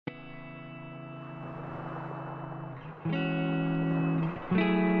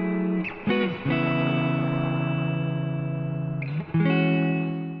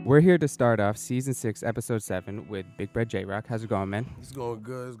We're here to start off season 6, episode 7 with Big Bread J-Rock. How's it going, man? It's going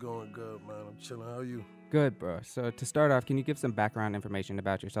good. It's going good, man. I'm chilling. How are you? Good, bro. So to start off, can you give some background information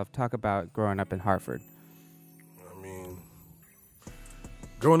about yourself? Talk about growing up in Hartford. I mean,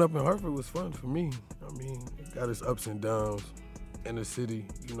 growing up in Hartford was fun for me. I mean, it got its ups and downs in the city,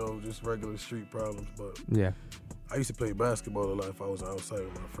 you know, just regular street problems. But Yeah. I used to play basketball a lot if I was outside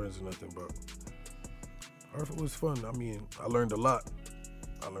with my friends or nothing. But Hartford was fun. I mean, I learned a lot.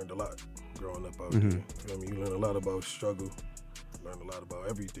 Growing up out there. You feel me? You learn a lot about struggle. Learn a lot about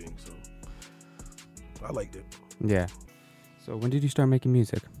everything. So I liked it. Yeah. So when did you start making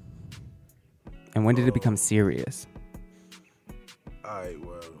music? And when did it become serious? Alright,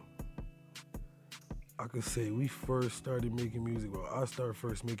 well, I could say we first started making music. Well, I started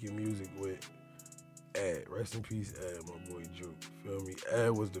first making music with Ad. Rest in peace, Ad, my boy Drew. Feel me?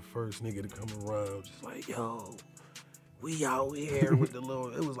 Ad was the first nigga to come around, just like, yo, we out here with the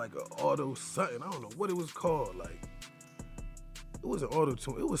little, it was like an auto something. I don't know what it was called. Like, it was an auto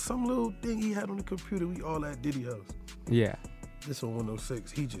tune. It was some little thing he had on the computer. We all at Diddy house. Yeah. This on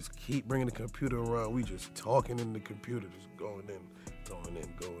 106. He just keep bringing the computer around. We just talking in the computer, just going in.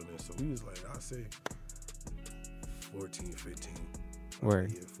 So we was like, I say 14, 15.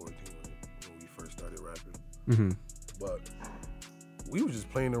 Word. Yeah, 14 when we first started rapping. Mm-hmm. But we was just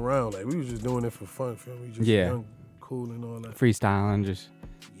playing around. Like, we was just doing it for fun. Feel me? Just young, cool and all that. Freestyling, just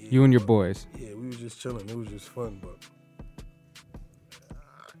you and your boys. Yeah, we was just chilling. It was just fun, but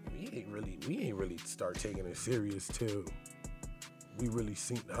we ain't really start taking it serious till we really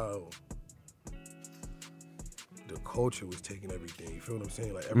seen how the culture was taking everything. You feel what I'm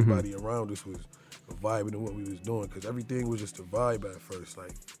saying? Like, everybody around us was vibing to what we was doing, because everything was just a vibe at first.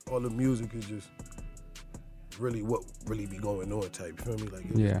 Like, all the music is just really what really be going on type. You feel me? Like,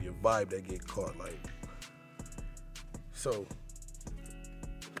 it's just be a vibe that get caught. Like, so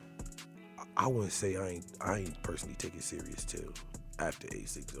I wouldn't say I ain't personally take it serious till after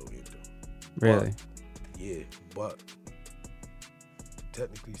A60 Anthem. Really? But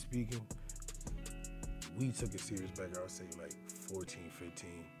technically speaking, we took it serious back, I would say, like 14, 15.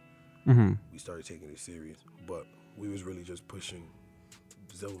 Mm-hmm. We started taking it serious, but we was really just pushing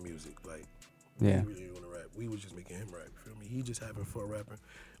Zoe music. Like, we really didn't want to rap. We was just making him rap, feel me? He just having fun rapping.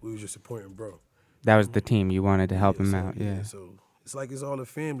 We was just supporting bro. That was the team. You wanted to help him out. Yeah. So it's like it's all a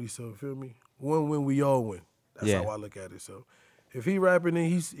family, so feel me? One win, we all win. That's how I look at it. So if he rapping and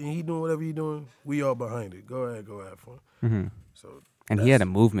he doing whatever he doing, we all behind it. Go ahead, go have fun. Mm-hmm. So and he had a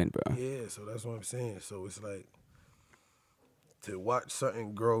movement, bro. Yeah, so that's what I'm saying. So it's like, to watch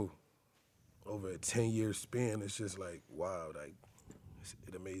something grow over a 10-year span, it's just like, wow, like,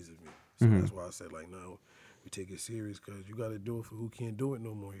 it amazes me. So that's why I said, like, no, we take it serious, because you got to do it for who can't do it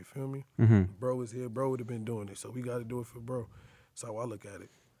no more, you feel me? Bro is here, bro would have been doing it, so we got to do it for bro. That's how I look at it.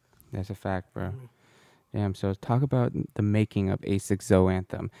 That's a fact, bro. Damn, so talk about the making of A60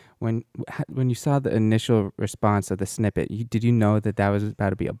 Anthem. When you saw the initial response of the snippet, did you know that was about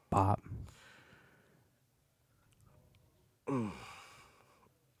to be a bop?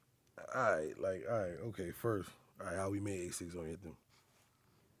 First, how we made A60 Anthem.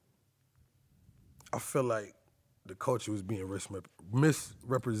 I feel like the culture was being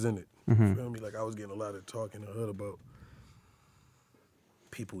misrepresented. You feel me? Like, I was getting a lot of talk in the hood about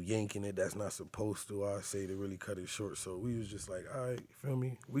people yanking it that's not supposed to. I say to really cut it short. So we was just like, all right, you feel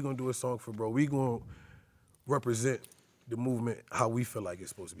me? We gonna do a song for bro. We gonna represent the movement how we feel like it's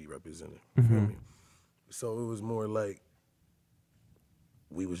supposed to be represented. You feel me? So it was more like,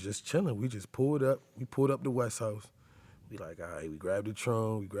 we was just chilling. We just pulled up. We pulled up the West House. We like, all right, we grabbed the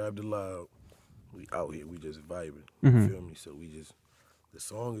Tron, we grabbed the Loud. We out here, we just vibing. You feel me? So the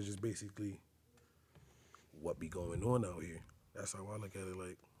song is just basically what be going on out here. That's how I look at it,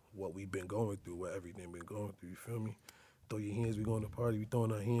 like, what we been going through, what everything been going through, you feel me? Throw your hands, we going to party, we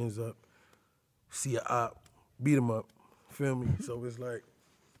throwing our hands up, see a op, beat them up, feel me? So it's like,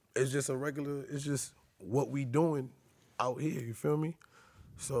 it's just what we doing out here, you feel me?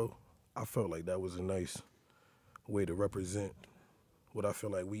 So I felt like that was a nice way to represent what I feel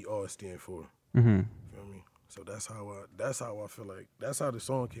like we all stand for. Feel me? So that's how I feel like, that's how the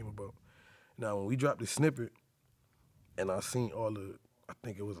song came about. Now, when we dropped the snippet, and I seen I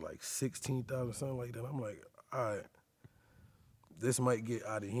think it was like 16,000, something like that. I'm like, all right, this might get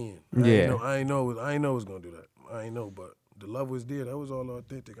out of hand. I ain't know it was gonna do that. I ain't know, but the love was there. That was all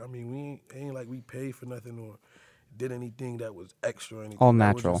authentic. I mean, ain't like we paid for nothing or did anything that was extra or anything. All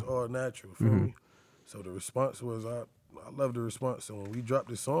natural. It was just all natural, feel me? So the response was, I love the response. So when we dropped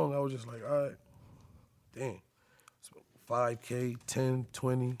the song, I was just like, all right, damn. So 5K, 10,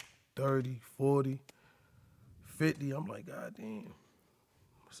 20, 30, 40, 50. I'm like, God damn.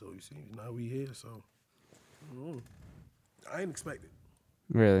 So you see, now we here, so I ain't expect it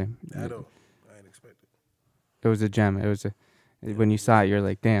Really? at all. I ain't expect it. It was a gem. It was a when you saw it, you're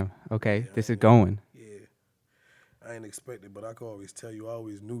like, damn, okay, Yeah, this is going. Yeah. I ain't expect it, but I could always tell you, I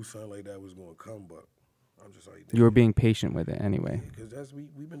always knew something like that was gonna come, but I'm just like, damn. You were being patient with it anyway. Because that's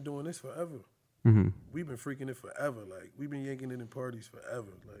we've been doing this forever. Mm-hmm. We've been freaking it forever. Like we've been yanking it in parties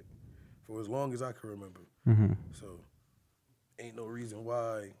forever. Like for as long as I can remember. Mm-hmm. So ain't no reason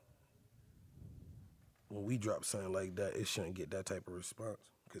why when we drop something like that, it shouldn't get that type of response.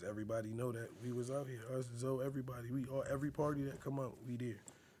 Because everybody know that we was out here. Us, Zoe, everybody. Every party that come out, we there.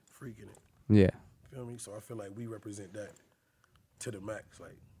 Freaking it. Yeah. Feel me? So I feel like we represent that to the max.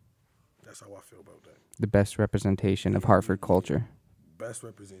 Like, that's how I feel about that. The best representation of Hartford culture. Best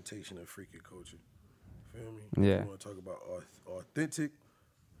representation of freaking culture. Feel me? Yeah. If you want to talk about authentic,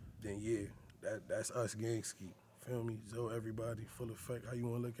 then yeah, that's us, Gang Ski. Feel me? Zoe, everybody, Full Effect, how you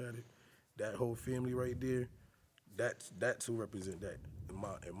want to look at it. That whole family right there, that's who represent that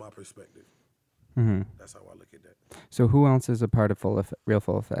in my perspective. Mm-hmm. That's how I look at that. So who else is a part of Real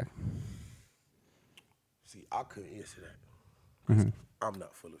Full Effect? See, I couldn't answer that. Mm-hmm. I'm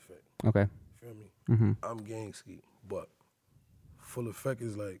not Full Effect. Okay. Feel me? Mm-hmm. I'm Gang Ski, but Full Effect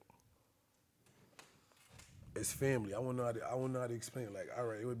is like, it's family. I wouldn't know how to explain it. Like, all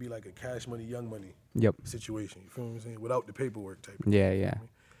right, it would be like a Cash Money, Young Money Yep. situation. You feel what I'm saying? Without the paperwork type of Yeah, thing, you yeah. feel me?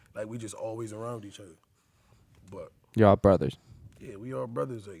 Like, we just always around each other. But You're all brothers. yeah, we all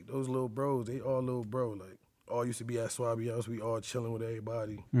brothers. Like, those little bros, they all little bro. Like, all used to be at Swabby House. We all chilling with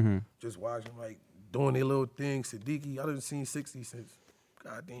everybody. Mm-hmm. Just watching, like, doing their little thing. Siddiqui, I done seen 60 since,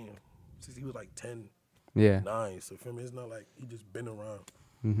 goddamn, since he was like 10, Yeah. 9. So, for me, it's not like he just been around.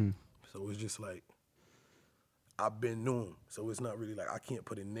 Mm-hmm. So, it's just like, I've been knew him. So, it's not really like, I can't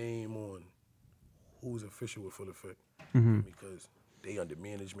put a name on who's official with Full Effect. Mm-hmm. Because they under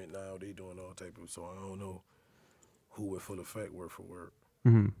management now. They doing all type of, so I don't know who with Full Effect word for word.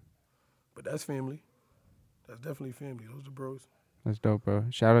 Mm-hmm. But that's family. That's definitely family. Those are bros. That's dope, bro.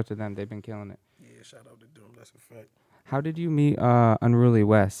 Shout out to them. They've been killing it. Yeah, shout out to them. That's a fact. How did you meet Unruly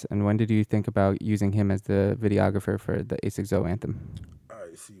Wes, and when did you think about using him as the videographer for the A6O anthem? All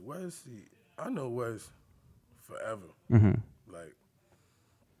right, I know Wes forever. Mm-hmm. Like,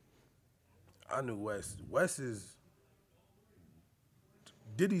 I knew Wes. Wes is,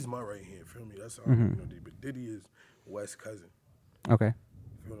 Diddy's my right hand, feel me? That's how I know Diddy, but Diddy is Wes' cousin. Okay.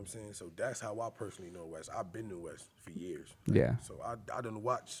 Feel what I'm saying? So that's how I personally know Wes. I've been to Wes for years. Yeah. So I done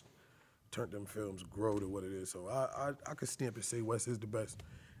watched Turn Them Films grow to what it is. So I could stamp and say Wes is the best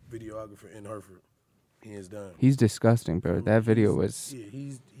videographer in Hartford, hands down. He's disgusting, bro. That video was... Yeah,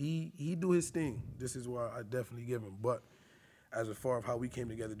 he do his thing. This is why I definitely give him. But as far as how we came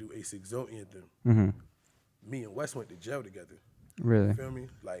together to do A6O anthem, me and Wes went to jail together. Really? You feel me?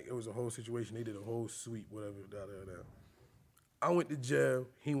 Like, it was a whole situation. They did a whole sweep, whatever, I went to jail.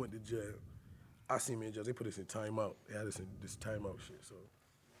 He went to jail. I seen me in jail. They put us in timeout. They had us in this timeout shit. So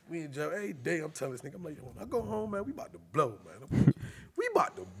we in jail every day. I'm telling this nigga, I'm like, yo, when I go home, man, we about to blow, man. We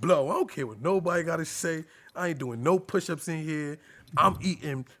about to blow. I don't care what nobody got to say. I ain't doing no push-ups in here. I'm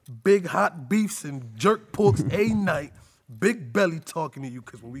eating big hot beefs and jerk porks a night. Big belly talking to you,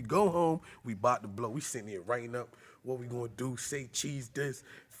 because when we go home, we about to blow. We sitting here writing up what we gonna do, say cheese this,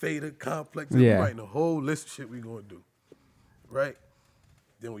 Fader, complex. Yeah. We writing a whole list of shit we gonna do. Right?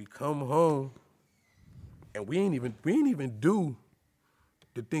 Then we come home, and we ain't even do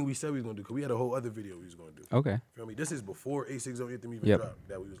the thing we said we was gonna do, because we had a whole other video we was gonna do. Okay. Feel me? This is before A6O Anthem even Yep. dropped,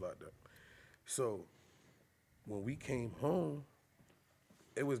 that we was locked up. So when we came home,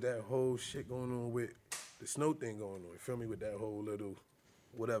 it was that whole shit going on with the snow thing going on. Feel me? With that whole little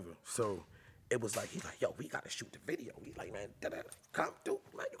whatever. So it was like, he's like, yo, we gotta shoot the video. He's like, man, come through,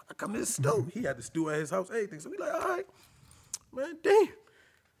 man, you gotta come to the stew. He had the stew at his house, everything. So we like, all right, man, damn.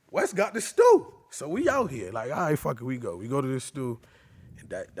 Wes got the stew. So we out here, like, all right, fuck it, we go. We go to the stew.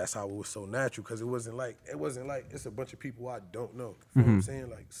 And that's how it was so natural, because it wasn't like it's a bunch of people I don't know. You know what I'm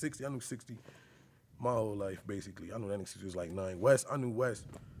saying? Like 60, I knew 60 my whole life, basically. I knew that nigga since he was like 9. Wes, I knew Wes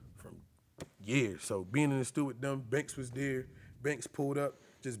from years. So being in the stew with them, Banks was there, Banks pulled up,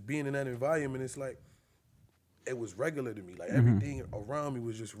 just being in that environment, it's like, it was regular to me. Like everything around me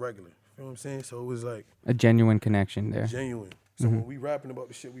was just regular. You know what I'm saying? So it was like A genuine connection there. genuine. So when we rapping about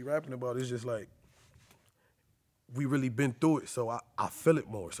the shit we rapping about, it's just like, we really been through it, so I feel it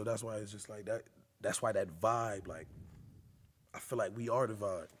more. So that's why it's just like that. That's why that vibe, like, I feel like we are the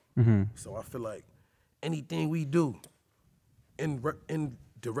vibe. So I feel like anything we do in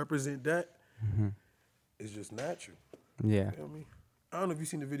to represent that is just natural. Yeah. Feel me? I don't know if you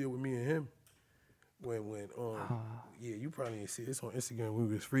seen the video with me and him when yeah, you probably didn't see it. It's on Instagram. We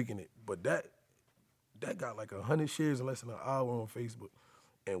was freaking it, but that got like 100 shares in less than an hour on Facebook,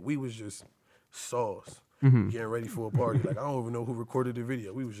 and we was just sauce. Getting ready for a party. Like, I don't even know who recorded the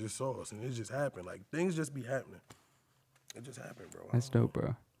video. We was just sauce, and it just happened. Like, things just be happening. It just happened, bro. That's dope,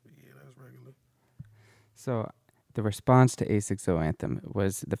 bro. But yeah, that's regular. So the response to A6O Anthem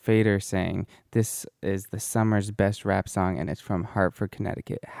was the Fader saying, "This is the summer's best rap song, and it's from Hartford,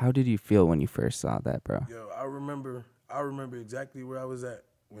 Connecticut." How did you feel when you first saw that, bro? Yo, I remember exactly where I was at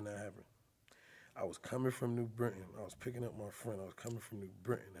when that happened. I was coming from New Britain. I was picking up my friend. I was coming from New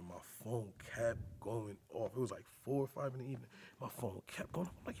Britain, and my phone kept going off. It was like 4 or 5 in the evening. My phone kept going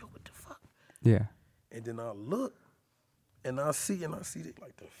off. I'm like, yo, what the fuck? Yeah. And then I look, and I see it,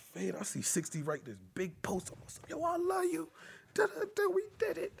 like the Fade. I see 60 write this big post on myself. Yo, I love you. Da-da-da, we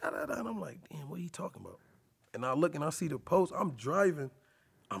did it. Da-da-da. And I'm like, damn, what are you talking about? And I look and I see the post. I'm driving.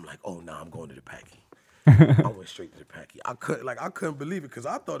 I'm like, oh, nah, I'm going to the Packy. I went straight to the Packy. I couldn't believe it because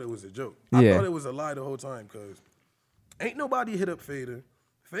I thought it was a joke. I thought it was a lie the whole time because ain't nobody hit up Fader.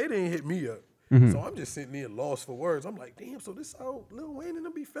 Fader ain't hit me up. So I'm just sitting there lost for words. I'm like, damn, so this how Lil Wayne and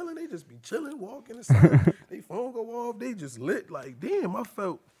them be feeling? They just be chilling, walking inside. They phone go off. They just lit. Like, damn, I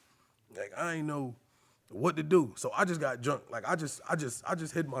felt like I ain't know what to do. So I just got drunk. Like, I just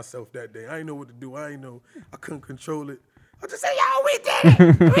hid myself that day. I ain't know what to do. I couldn't control it. I just say, yo, we did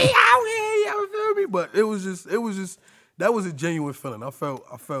it. We out here, y'all feel me? But it was just, that was a genuine feeling. I felt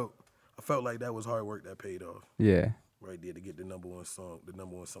like that was hard work that paid off. Yeah. Right there to get the number one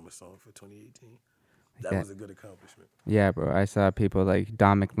summer song for 2018. That was a good accomplishment. Yeah, bro. I saw people like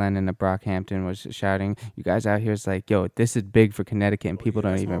Don McLennan of Brockhampton was shouting, "You guys out here is like, yo, this is big for Connecticut, and people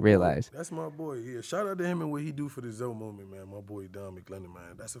don't even realize." That's my boy. Yeah, shout out to him and what he do for the Zoe moment, man. My boy Don McLennan,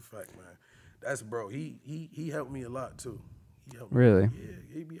 man. That's a fact, man. That's bro. He helped me a lot too. He helped me. Really? Yeah,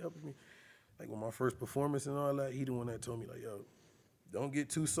 he be helping me. Like with my first performance and all that, he the one that told me like, yo, don't get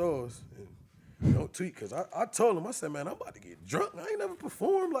too sauce and don't tweet. Cause I told him, I said, man, I'm about to get drunk. I ain't never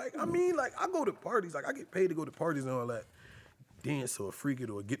performed. Like, I mean, like I go to parties, like I get paid to go to parties and all that, dance or freak it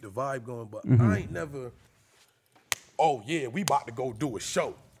or get the vibe going. But I ain't never. Oh yeah, we about to go do a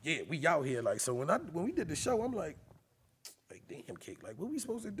show. Yeah, we out here. Like, so when we did the show, I'm like damn, Kick, like what we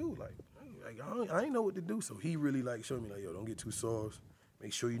supposed to do? Like I ain't know what to do. So he really like showed me like, yo, don't get too sauce.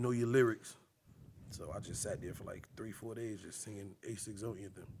 Make sure you know your lyrics. So I just sat there for like 3-4 days just singing A6O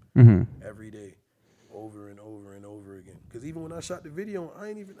Anthem every day, over and over and over again. Cause even when I shot the video, I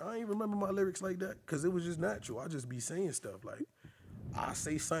ain't remember my lyrics like that. Cause it was just natural. I just be saying stuff like I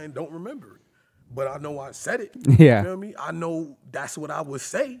say something, don't remember it, but I know I said it. Yeah. You feel me? I know that's what I would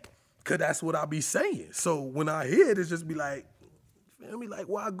say. Cause that's what I be saying. So when I hear it, it's just be like, feel me, like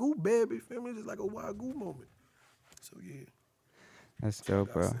Wagyu, baby. Feel me, just like a Wagyu moment. So yeah. That's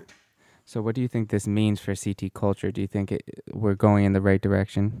dope, bro. So what do you think this means for CT culture? Do you think we're going in the right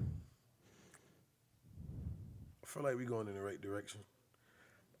direction? I feel like we're going in the right direction.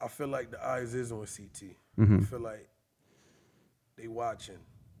 I feel like the eyes is on CT. I feel like they watching.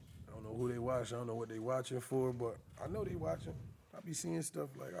 I don't know who they watch. I don't know what they watching for, but I know they watching. I be seeing stuff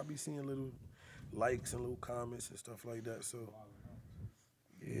like, I be seeing little likes and little comments and stuff like that. So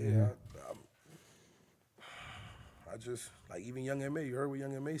yeah. I just, like even Young M.A., you heard what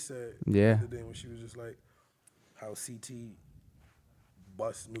Young M.A. said the other day when she was just like, how CT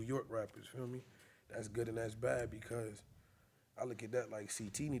busts New York rappers, feel me? That's good and that's bad because I look at that like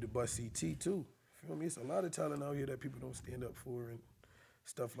CT need to bust CT too, feel me? It's a lot of talent out here that people don't stand up for and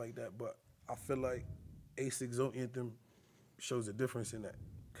stuff like that, but I feel like A6O Anthem shows a difference in that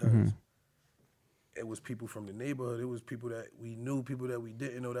because it was people from the neighborhood, it was people that we knew, people that we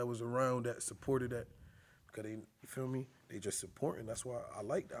didn't know that was around that supported that. Cause they, you feel me? They just supporting. That's why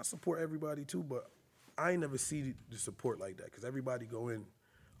I support everybody too, but I ain't never see the support like that. Cause everybody go in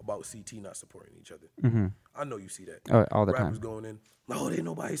about CT not supporting each other. I know you see that. Oh, all the Rappers time. going in, no, they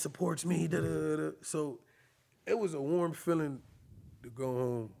nobody supports me. Da, da, da. So it was a warm feeling to go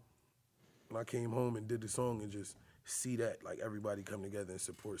home when I came home and did the song and just see that like everybody come together and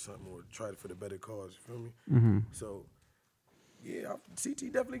support something or try for the better cause. You feel me? So yeah,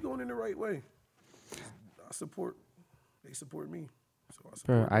 CT definitely going in the right way. They support me. So I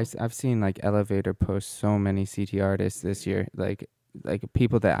support Bro, I've seen like Elevator post so many CT artists this year, like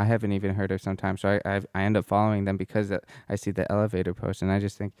people that I haven't even heard of sometimes. So I end up following them because I see the Elevator post, and I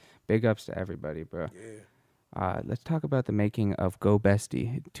just think big ups to everybody, bro. Yeah. Let's talk about the making of Go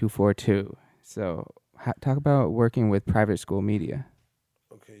Bestie 242. So talk about working with Private School Media.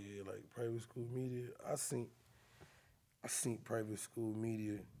 Okay, yeah, like Private School Media. I seen Private School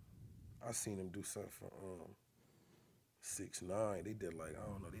Media. I seen them do something for 6ix9ine. They did like, I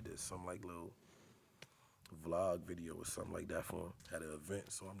don't know, they did some like little vlog video or something like that for him. Had an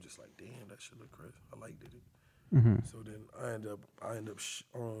event, so I'm just like, damn, that shit look crazy. I liked it. So then I end up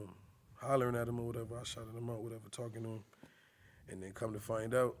hollering at him or whatever. I shouted him out, whatever, talking to him, and then come to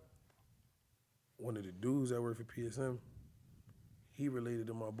find out, one of the dudes that worked for PSM, he related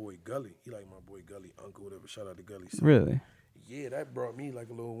to my boy Gully. He like my boy Gully, uncle, whatever. Shout out to Gully. So, Really? yeah, that brought me like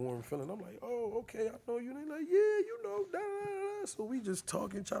a little warm feeling. I'm like, oh, okay, I know you. They like, yeah, you know, da, da, da. So we just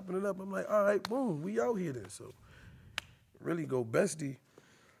talking, chopping it up. I'm like, all right, boom, we out here then. So really, Go Bestie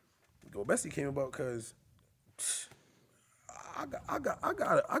came about because I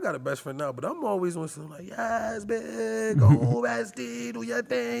got a best friend now, but I'm always on something like, yes, big, go Bestie, do your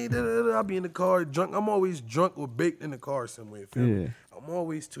thing. Da, da, da. I'll be in the car drunk. I'm always drunk or baked in the car somewhere. Feel me? I'm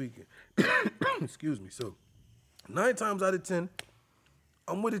always tweaking. Excuse me. So 9 times out of 10,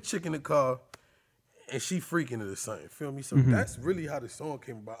 I'm with a chick in the car, and she freaking it or something. Feel me? So that's really how the song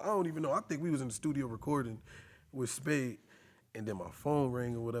came about. I don't even know. I think we was in the studio recording with Spade, and then my phone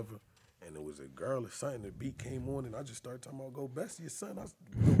rang or whatever, and it was a girl or something. The beat came on, and I just started talking about Go Bestie or something. I was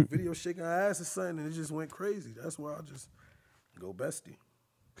video shaking her ass or something, and it just went crazy. That's why I just Go Bestie.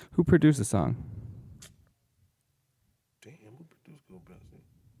 Who produced the song? Damn, who produced Go Bestie?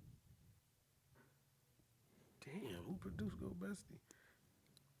 Damn, who produced Go Bestie?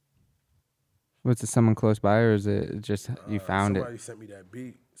 Was it someone close by, or is it just you found somebody it? sent me that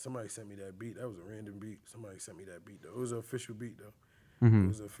beat. Somebody sent me that beat. That was a random beat. Somebody sent me that beat, though. It was an official beat, though. It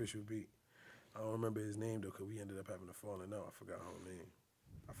was an official beat. I don't remember his name, though, because we ended up having a falling out. I forgot her name.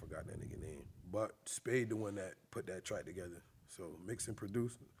 I forgot that nigga name. But Spade, the one that put that track together. So mix and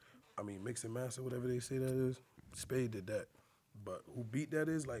master, whatever they say that is. Spade did that. But who beat that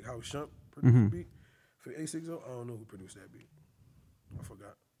is, like how Shump produced the beat for A60, I don't know who produced that beat. I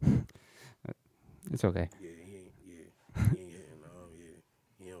forgot. It's okay. Yeah, he ain't hitting.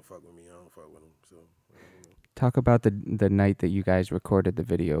 He don't fuck with me. I don't fuck with him. So, I don't know. Talk about the night that you guys recorded the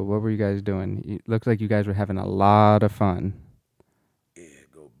video. What were you guys doing? It looked like you guys were having a lot of fun. Yeah,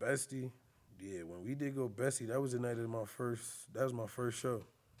 Go Bestie. Yeah, when we did Go Bestie, that was the night of my first show.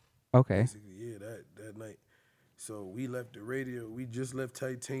 Okay. Basically, yeah, that night. So we left the radio. We just left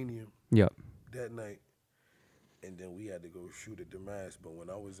Titanium Yep. that night, and then we had to go shoot at the Mass. But when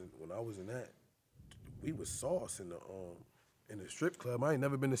I was in that, we was sauce in the strip club. I ain't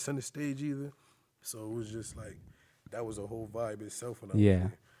never been to center stage either, so it was just like that was a whole vibe itself when I was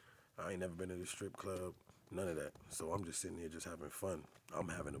there. I ain't never been to the strip club, none of that. So I'm just sitting here just having fun. I'm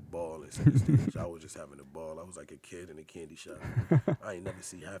having a ball in center stage. I was just having a ball. I was like a kid in a candy shop. I ain't never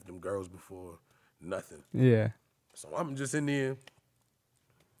seen half them girls before, nothing. Yeah. So I'm just in there,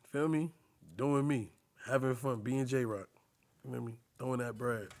 feel me, doing me, having fun, being J-Rock, you feel me, throwing that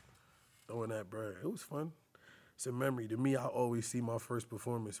bread. It was fun. It's a memory. To me, I always see my first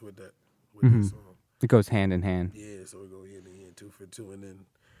performance with that song. It goes hand in hand. Yeah, so we go hand in hand, 2 for 2, and then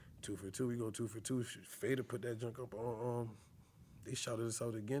 2 for 2, we go 2 for 2. Fader put that junk up on, they shouted us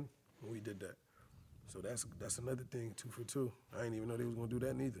out again when we did that. So that's another thing, 2 for 2. I didn't even know they was gonna do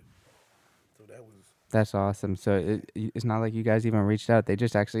that neither. So That's awesome. So it's not like you guys even reached out. They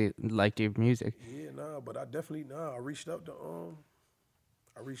just actually liked your music. Yeah, but I reached out to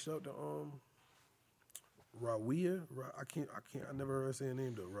Rawia. I never heard her say her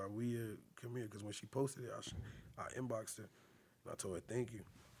name though. Rawia Kamir, because when she posted it, I inboxed her and I told her thank you.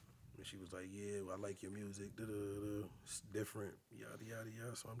 And she was like, yeah, I like your music. Da-da-da-da. It's different. Yada yada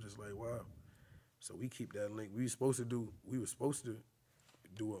yada. So I'm just like, wow. So we keep that link. We were supposed to do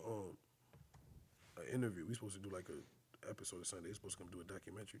an interview. We were supposed to do like a episode of Sunday. They supposed to come do a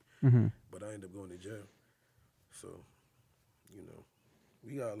documentary. But I ended up going to jail. So,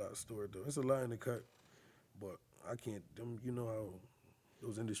 we got a lot stored though. It's a lot in the cut, but I can't. You know how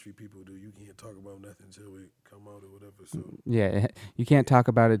those industry people do. You can't talk about nothing until it come out or whatever. So yeah, you can't talk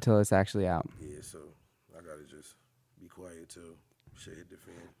about it till it's actually out. Yeah, so I gotta just be quiet till shit hit the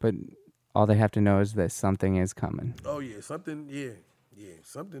fan. But all they have to know is that something is coming. Oh yeah, something. Yeah,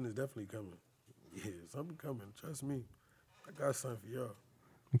 something is definitely coming. Yeah, something coming. Trust me. I got something for y'all.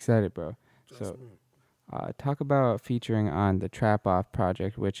 Excited, bro. Trust me. Talk about featuring on the Trap Off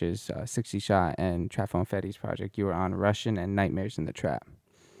project, which is 60 Shot and Trap Phone Fetty's project. You were on Russian and Nightmares in the Trap.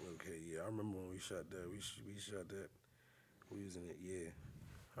 Okay, yeah, I remember when we shot that. We shot that. We was in it, yeah.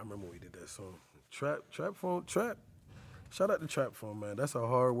 I remember when we did that song. Trap Phone. Shout out to Trap Phone, man. That's a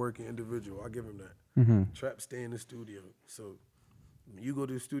hard-working individual. I give him that. Trap stay in the studio. So when you go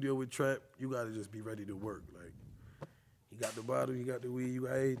to the studio with Trap, you got to just be ready to work. Like, he got the bottle, he got the weed, you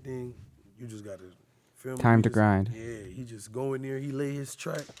got everything. You just got to Time to grind. Yeah, he just go in there, he lay his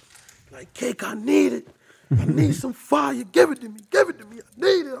track. Like, Cake, I need it. I need some fire. Give it to me. Give it to me. I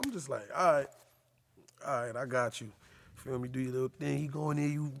need it. I'm just like, all right, I got you. Feel me? Do your little thing. He go in there,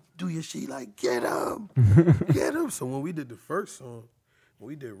 you do your shit. Like, get him. Get him. So when we did the first song, when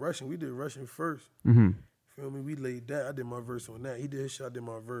we did Russian first. Mm-hmm. Feel me? We laid that. I did my verse on that. He did his shit. I did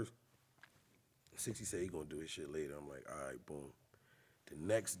my verse. 60 said he gonna do his shit later. I'm like, all right, boom. The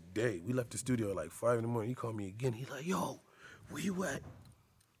next day, we left the studio at like 5 in the morning. He called me again. He like, yo, where you at?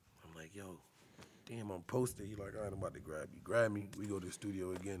 I'm like, yo, damn, I'm posted. He like, all right, I'm about to grab you. Grab me. We go to the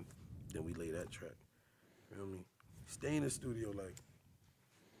studio again. Then we lay that track. Feel me? Stay in the studio. Like,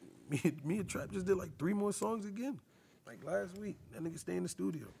 me and Trap just did like 3 more songs again. Like last week. That nigga stay in the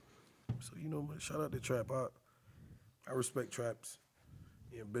studio. So, you know, man, shout out to Trap. I respect Trap's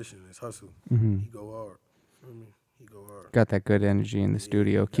ambition, his hustle. Mm-hmm. He go hard. Feel me? He go hard. Got that good energy in the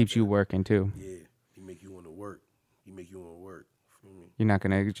studio. Keeps you working too. Yeah. He make you want to work. He make you want to work. Feel me? You're not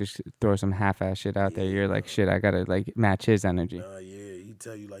gonna just throw some half-ass shit out there. You're like, shit, I gotta like match his energy. Nah, yeah. He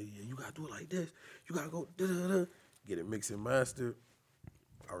tell you like, yeah, you gotta do it like this. You gotta go da-da-da. Get it mixed and mastered.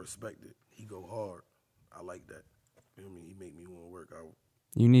 I respect it. He go hard. I like that. Feel me? He make me want to work out.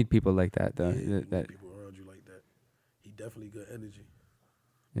 You need people like that, though. Yeah, you that need people around you like that. He definitely good energy.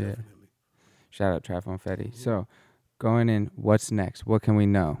 Yeah. Definitely. Shout out Trap on Fetty. So, going in, what's next? What can we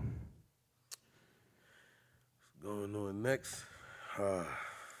know? Going on next, man.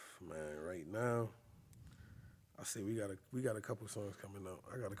 Right now, I say we got a couple songs coming out.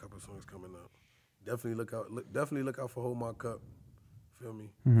 I got a couple songs coming out. Definitely look out for Hold My Cup. Feel me?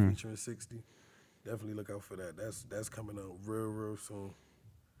 Mm-hmm. Featuring 60. Definitely look out for that. That's coming out real soon.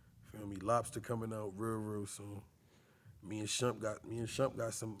 Feel me? Lobster coming out real soon. Me and Shump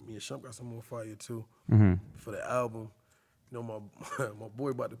got some more fire too Mm-hmm. for the album. You know, my boy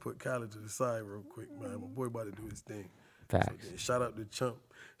about to put Khaled to the side real quick, man. My boy about to do his thing. Facts. So then, shout out to Chump.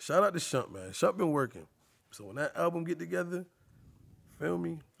 Shout out to Shump, man. Shump been working. So when that album get together, feel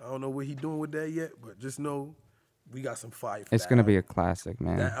me? I don't know what he doing with that yet, but just know we got some fire for It's that gonna be a album. classic,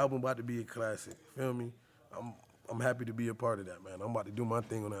 man. That album about to be a classic. Feel me? I'm happy to be a part of that, man. I'm about to do my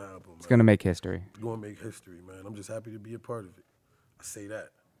thing on that album. It's gonna make history. Gonna make history, man. I'm just happy to be a part of it. I say that.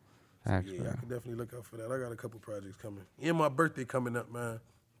 So Facts, yeah, bro. I can definitely look out for that. I got a couple projects coming. And my birthday coming up, man.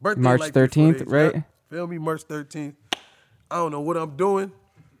 Birthday March like 13th, before they- right? Feel me? March 13th. I don't know what I'm doing,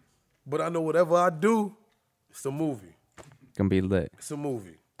 but I know whatever I do, it's a movie. Gonna be lit. It's a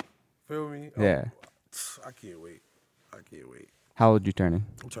movie. Feel me? Yeah. I can't wait. How old you turning?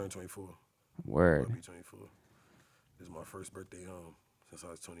 I'm turning 24. Word. I'll be 24. This is my first birthday home since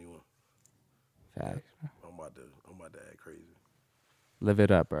I was 21. Facts. I'm about to act crazy. Live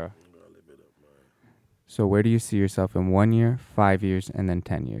it up, bro. I'm gonna live it up, man. So where do you see yourself in 1 year, 5 years, and then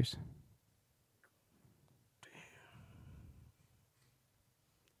 10 years?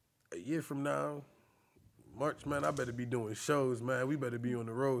 A year from now, March, man, I better be doing shows, man. We better be on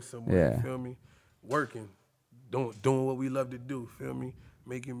the road somewhere, Yeah. you feel me? Working, doing what we love to do, feel me?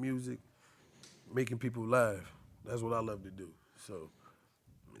 Making music, making people laugh. That's what I love to do. So,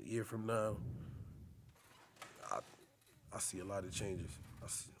 a year from now, I see a lot of changes.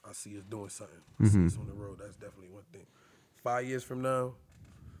 I see us doing something. I see us on the road. That's definitely one thing. 5 years from now,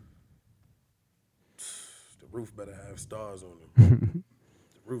 the roof better have stars on them.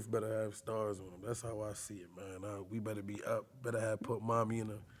 The roof better have stars on them. That's how I see it, man. We better be up. Better have put mommy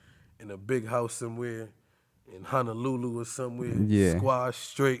in a big house somewhere in Honolulu or somewhere. Yeah. Squad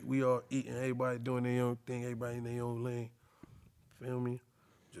straight. We all eating. Everybody doing their own thing. Everybody in their own lane. Feel me?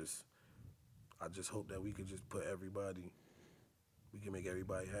 I just hope that we could just put everybody. We can make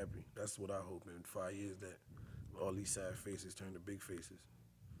everybody happy. That's what I hope in 5 years, that all these sad faces turn to big faces.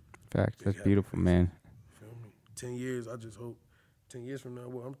 Facts. Big That's happy beautiful, faces. man. Feel me? 10 years, I just hope. 10 years from now,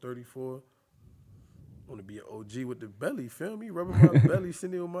 well, I'm 34. I want to be an OG with the belly, feel me? Rubbing my belly,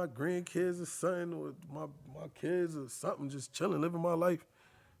 sitting there with my grandkids or something, or my kids or something, just chilling, living my life,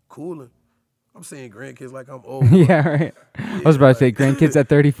 cooling. I'm saying grandkids like I'm old. Yeah, right. I was about to say grandkids at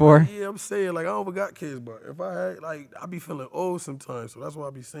 34. Yeah, I'm saying like I don't got kids, but if I had I be feeling old sometimes, so that's why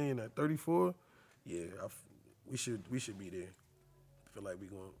I be saying that 34. Yeah, we should be there. I feel like we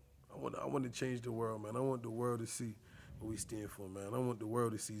going. I want to change the world, man. I want the world to see what we stand for, man. I want the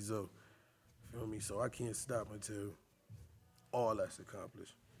world to see Zoe. Feel me? So I can't stop until all that's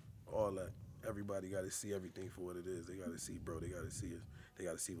accomplished. All that. Everybody got to see everything for what it is. They got to see, bro. They got to see us. They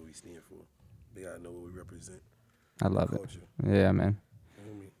got to see what we stand for. They got to know what we represent. I love it. Culture. Yeah, man.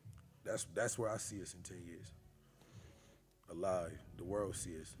 Feel me? That's where I see us in 10 years. Alive. The world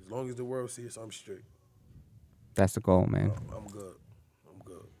see us. As long as the world see us, I'm straight. That's the goal, man. I'm good. I'm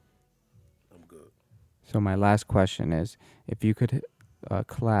good. So my last question is, if you could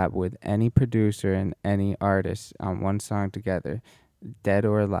collab with any producer and any artist on one song together, dead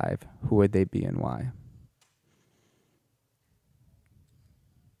or alive, who would they be and why?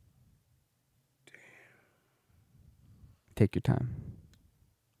 Take your time.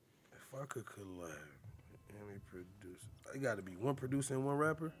 If I could collab with any producer, I got to be one producer and one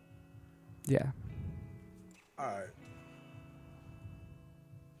rapper. Yeah. All right.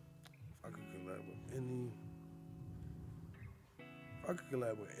 If I could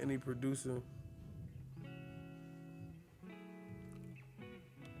collab with any producer,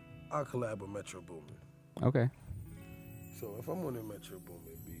 I'll collab with Metro Boomin. Okay. So if I'm on the Metro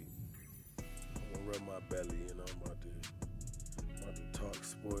Boomin beat, I'm gonna rub my belly, you know, I'm about to talk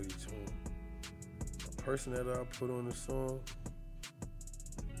sporty to him. A person that I put on the song,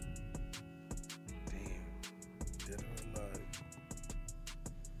 damn, dead or alive.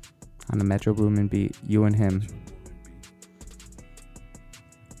 On the Metro Boomin beat, you and him. Metro Boomin beat.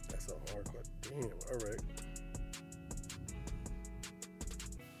 That's a hard question. Damn, all right.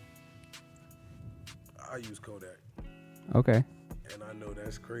 I use Kodak. Okay. And I know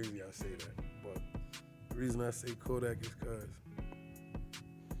that's crazy I say that, but the reason I say Kodak is because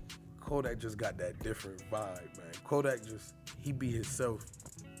Kodak just got that different vibe, man. Kodak he be himself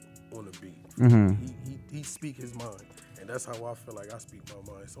on the beat. Mm-hmm. He speak his mind, and that's how I feel like I speak my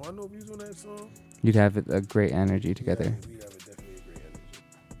mind. So I know if he's on that song, You'd have a great energy together. we have definitely a great energy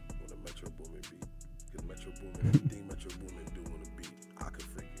on the Metro Boomin beat. Because Metro Boomin, everything Metro Boomin do on the beat, I could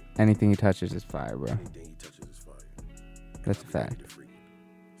freak it. Anything he touches is fire, bro. Anything he touches is fire. That's a I be ready fact. to freak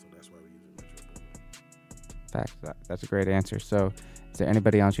it. So that's why we use Metro Boomin. Facts. That's a great answer. So, is there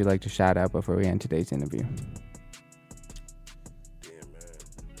anybody else you'd like to shout out before we end today's interview? Damn, man.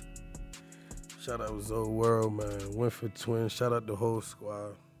 Shout out Zoe World, man. Winford Twins. Shout out the whole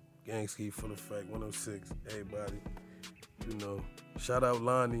squad. Gangski, Full Effect, 106. Everybody. You know. Shout out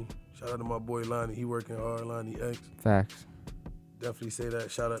Lonnie. Shout out to my boy Lonnie. He working hard. Lonnie X. Facts. Definitely say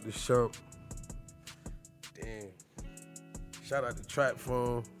that. Shout out to Shump. Damn. Shout out to Trap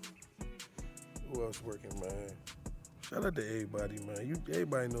Phone. Who else working, man? Shout out to everybody, man.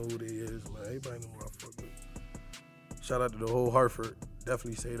 Everybody know who they is, man. Everybody know who I fuck with. Shout out to the whole Hartford.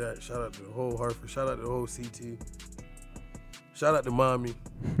 Definitely say that. Shout out to the whole Hartford. Shout out to the whole CT. Shout out to Mommy.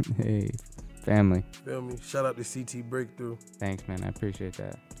 Hey, family. Feel me? Shout out to CT Breakthrough. Thanks, man. I appreciate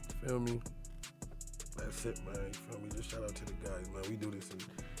that. Feel me? That's it, man. You feel me? Just shout out to the guys, man. We do this in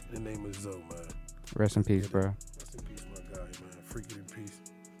the name of Zoe, man. Rest in peace, bro. Rest in peace, my guy, man. Freak it in peace.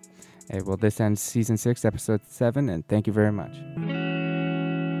 Hey, well, this ends season 6, episode 7, and thank you very much.